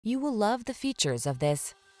You will love the features of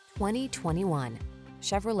this 2021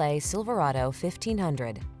 Chevrolet Silverado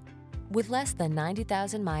 1500. With less than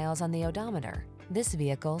 90,000 miles on the odometer, this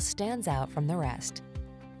vehicle stands out from the rest.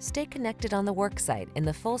 Stay connected on the worksite in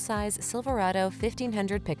the full-size Silverado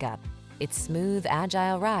 1500 pickup. Its smooth,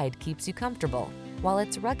 agile ride keeps you comfortable, while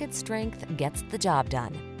its rugged strength gets the job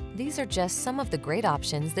done. These are just some of the great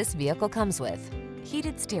options this vehicle comes with: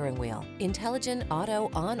 heated steering wheel, intelligent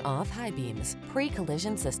auto on-off high beams,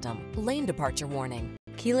 pre-collision system, lane departure warning,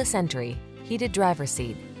 keyless entry, heated driver's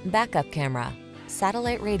seat, backup camera,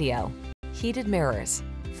 satellite radio, heated mirrors,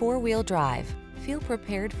 four-wheel drive. Feel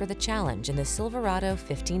prepared for the challenge in the Silverado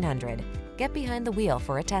 1500. Get behind the wheel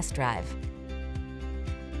for a test drive.